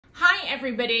Hi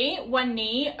everybody วัน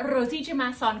นี้โรซี่จะมา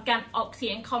สอนการออกเสี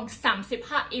ยงของ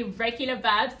35 irregular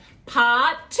verbs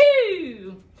part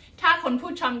 2ถ้าคน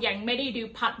ผู้ชมยังไม่ได้ดู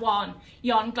part 1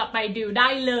ย้อนกลับไปดูได้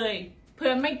เลยเพื่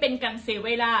อไม่เป็นการเสียเ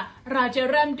วลาเราจะ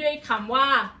เริ่มด้วยคำว่า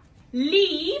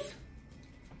leave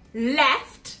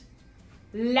left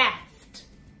left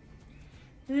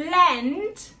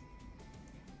lend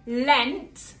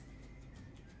lent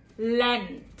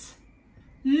lent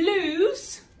lose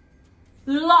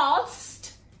lost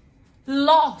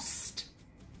lost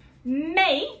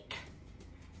make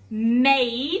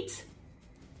made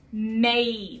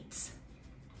made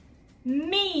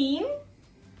mean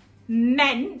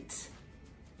meant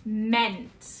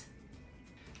meant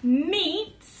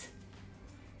meet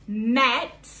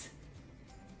met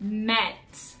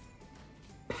met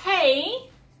pay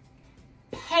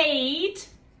paid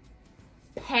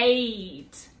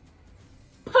paid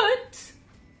put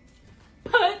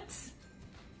put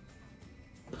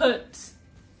put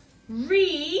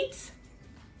read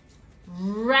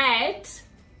read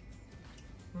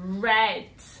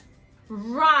read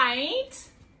write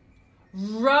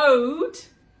road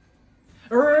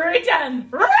written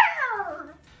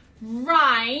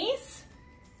rise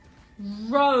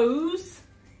rose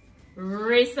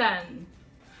risen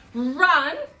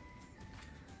run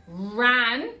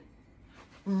ran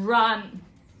run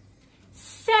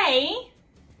say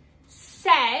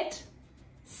said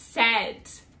said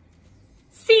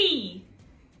see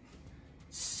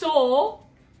saw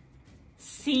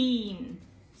seen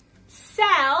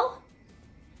sell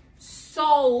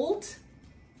sold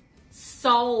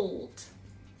sold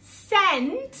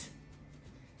send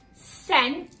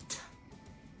sent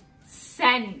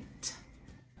sent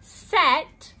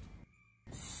set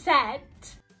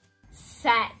set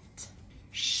set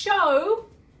show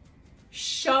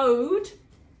showed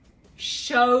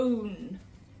shown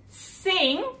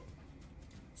sing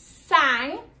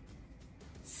sang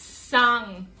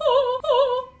sung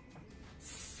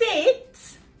sit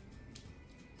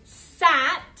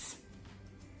sat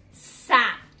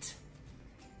sat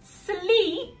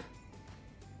sleep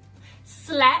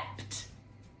slept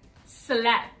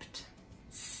slept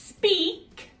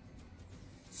speak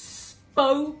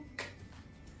spoke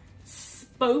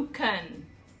spoken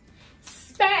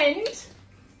spend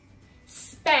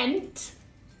spent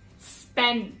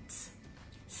spent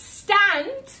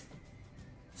stand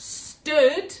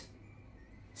stood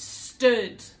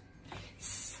stood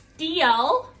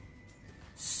steal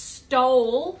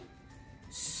stole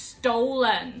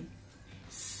stolen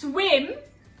swim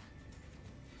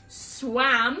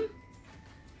swam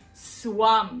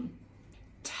swum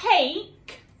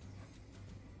take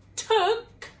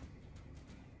took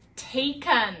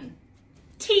taken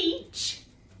teach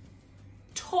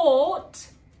taught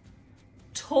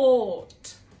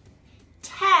taught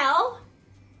tell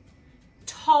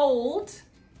told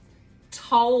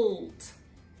told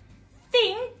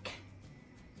think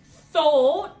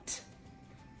thought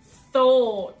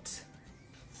thought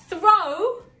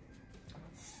throw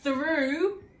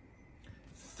threw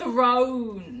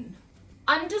thrown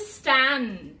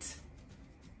understand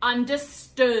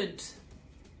understood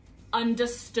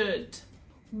understood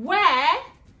wear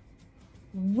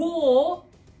wore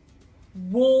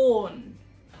worn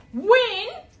win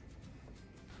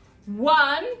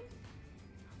won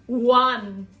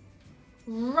won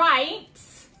write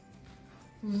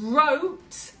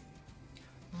wrote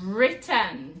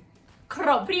written คร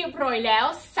บเรียบร้อยแล้ว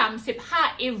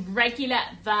35 irregular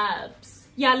verbs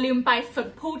อย่าลืมไปฝึก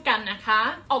พูดกันนะคะ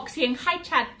ออกเสียงให้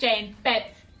ชัดเจนแบบ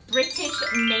British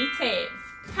Native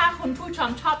ถ้าคุณผู้ชม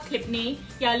ชอบคลิปนี้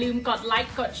อย่าลืมกดไล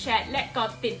ค์กดแชร์และก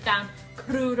ดติดตามค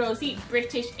รูโรซี่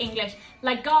British English แล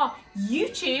ะก็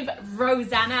YouTube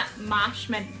Rosanna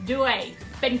Marshman ด้วย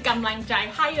เป็นกำลังใจ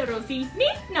ให้โรซี่นิ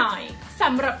ดหน่อยส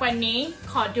ำหรับวันนี้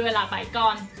ขอดูลาไปก่อ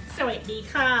นสวัสดี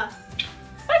ค่ะ